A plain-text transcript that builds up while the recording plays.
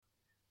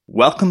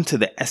Welcome to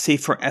the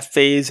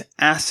SA4FA's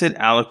Asset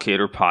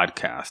Allocator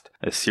podcast,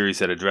 a series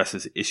that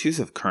addresses issues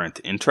of current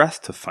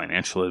interest to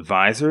financial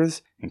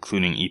advisors,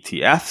 including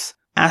ETFs,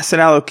 asset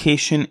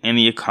allocation, and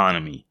the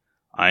economy.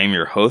 I am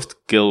your host,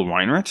 Gil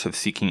Weinrich of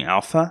Seeking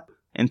Alpha,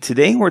 and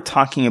today we're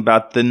talking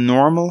about the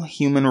normal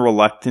human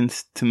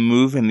reluctance to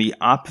move in the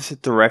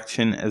opposite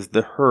direction as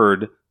the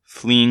herd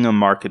fleeing a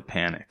market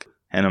panic,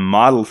 and a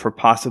model for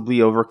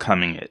possibly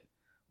overcoming it.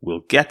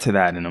 We'll get to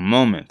that in a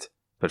moment,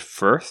 but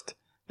first,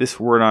 this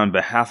word on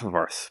behalf of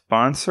our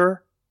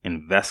sponsor,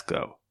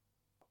 Invesco.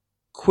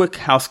 Quick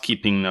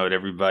housekeeping note,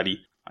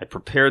 everybody. I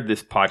prepared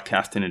this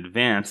podcast in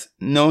advance,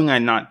 knowing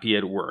I'd not be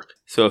at work.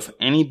 So if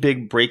any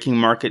big breaking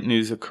market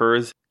news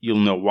occurs, you'll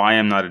know why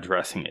I'm not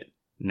addressing it.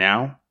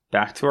 Now,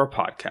 back to our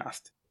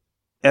podcast.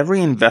 Every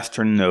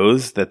investor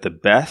knows that the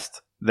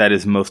best, that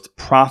is most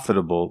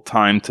profitable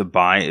time to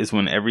buy is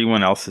when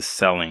everyone else is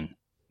selling.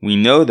 We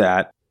know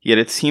that. Yet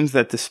it seems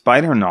that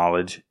despite our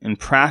knowledge, in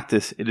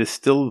practice it is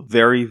still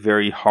very,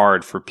 very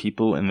hard for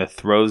people in the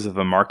throes of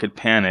a market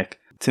panic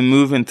to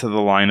move into the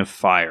line of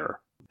fire.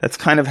 That's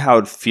kind of how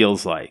it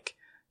feels like.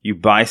 You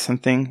buy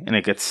something and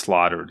it gets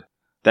slaughtered.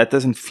 That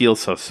doesn't feel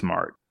so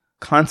smart.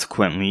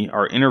 Consequently,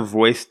 our inner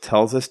voice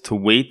tells us to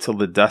wait till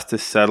the dust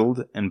is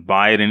settled and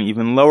buy at an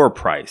even lower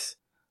price.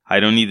 I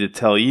don't need to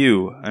tell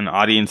you, an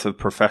audience of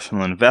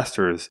professional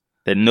investors,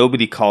 that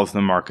nobody calls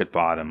the market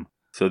bottom.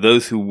 So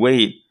those who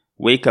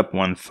wake up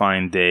one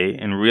fine day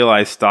and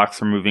realize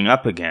stocks are moving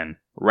up again,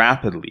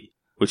 rapidly,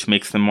 which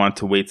makes them want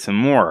to wait some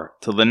more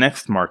till the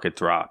next market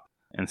drop,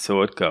 and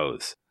so it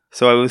goes.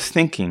 So I was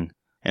thinking,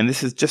 and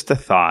this is just a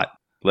thought,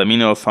 let me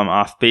know if I'm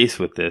off base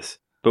with this,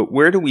 but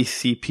where do we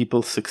see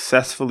people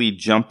successfully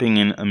jumping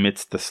in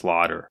amidst the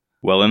slaughter?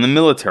 Well, in the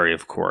military,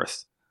 of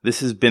course. This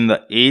has been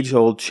the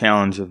age-old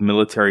challenge of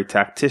military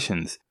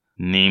tacticians,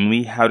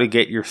 namely how to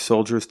get your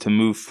soldiers to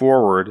move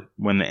forward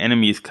when the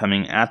enemy is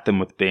coming at them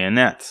with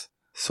bayonets.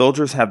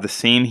 Soldiers have the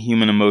same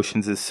human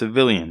emotions as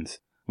civilians.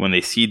 When they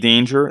see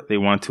danger, they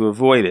want to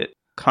avoid it.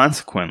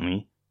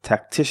 Consequently,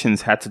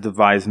 tacticians had to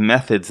devise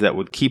methods that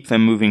would keep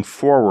them moving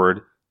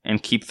forward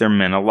and keep their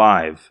men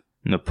alive.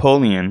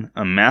 Napoleon,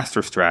 a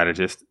master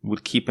strategist,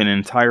 would keep an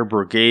entire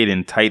brigade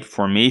in tight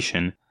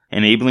formation,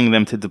 enabling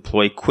them to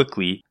deploy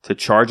quickly, to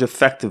charge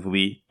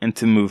effectively, and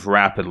to move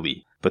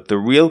rapidly. But the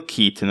real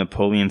key to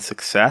Napoleon's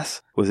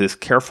success was his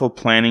careful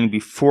planning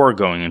before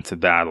going into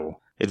battle.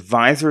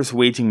 Advisors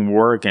waging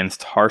war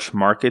against harsh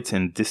markets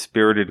and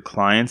dispirited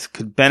clients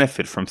could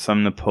benefit from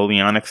some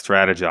Napoleonic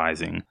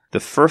strategizing. The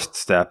first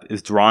step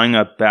is drawing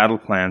up battle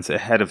plans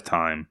ahead of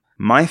time.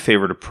 My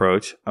favorite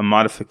approach, a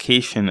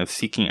modification of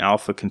Seeking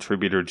Alpha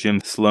contributor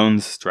Jim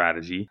Sloan's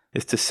strategy,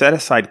 is to set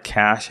aside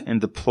cash and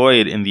deploy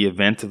it in the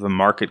event of a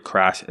market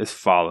crash as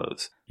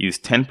follows. Use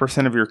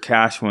 10% of your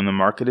cash when the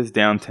market is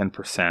down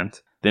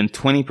 10%, then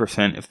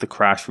 20% if the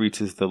crash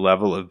reaches the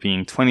level of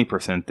being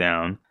 20%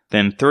 down,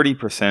 then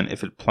 30%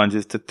 if it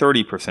plunges to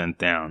 30%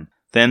 down,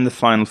 then the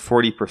final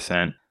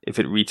 40% if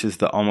it reaches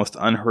the almost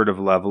unheard of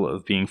level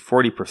of being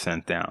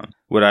 40% down.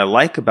 What I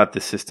like about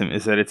this system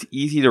is that it's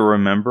easy to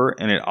remember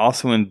and it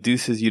also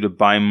induces you to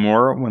buy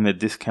more when the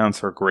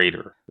discounts are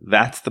greater.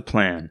 That's the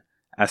plan.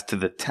 As to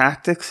the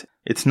tactics,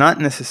 it's not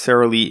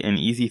necessarily an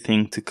easy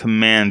thing to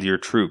command your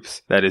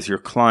troops, that is your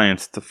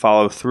clients, to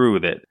follow through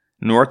with it,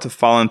 nor to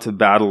fall into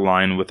battle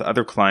line with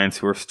other clients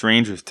who are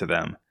strangers to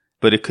them.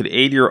 But it could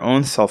aid your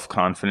own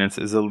self-confidence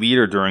as a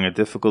leader during a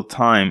difficult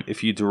time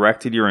if you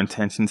directed your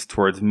intentions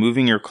towards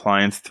moving your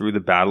clients through the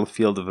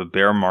battlefield of a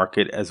bear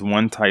market as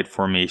one tight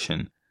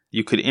formation.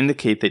 You could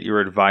indicate that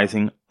you're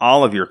advising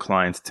all of your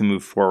clients to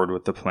move forward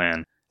with the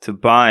plan, to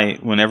buy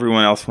when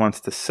everyone else wants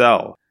to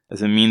sell,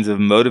 as a means of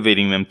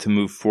motivating them to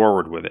move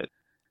forward with it.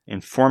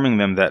 Informing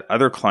them that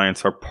other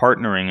clients are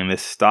partnering in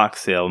this stock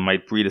sale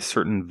might breed a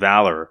certain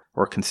valor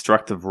or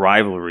constructive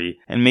rivalry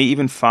and may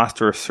even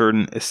foster a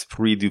certain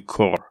esprit du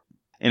corps.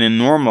 In a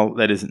normal,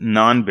 that is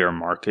non-bear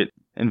market,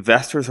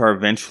 investors are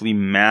eventually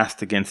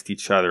massed against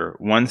each other,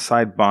 one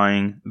side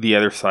buying, the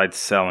other side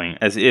selling,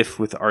 as if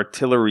with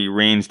artillery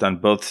ranged on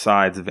both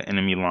sides of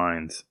enemy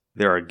lines.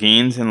 There are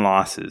gains and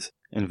losses.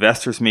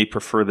 Investors may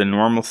prefer the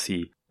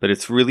normalcy, but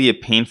it's really a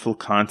painful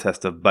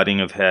contest of butting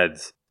of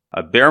heads.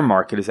 A bear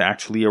market is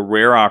actually a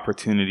rare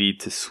opportunity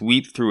to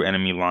sweep through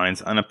enemy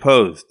lines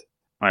unopposed.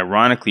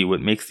 Ironically,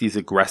 what makes these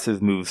aggressive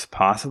moves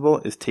possible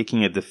is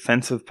taking a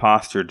defensive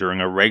posture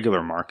during a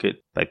regular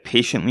market by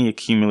patiently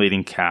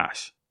accumulating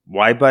cash.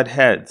 Why butt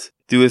heads?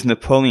 Do as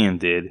Napoleon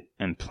did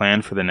and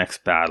plan for the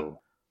next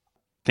battle.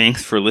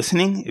 Thanks for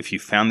listening. If you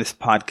found this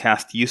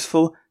podcast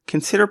useful,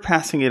 consider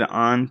passing it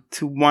on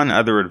to one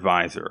other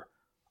advisor.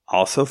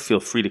 Also,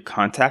 feel free to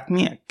contact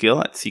me at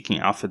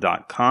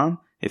gil@seekingalpha.com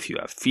if you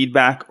have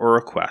feedback or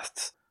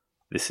requests.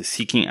 This is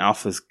Seeking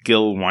Alpha's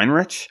Gil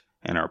Weinrich,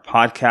 and our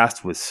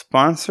podcast was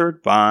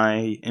sponsored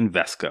by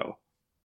Invesco.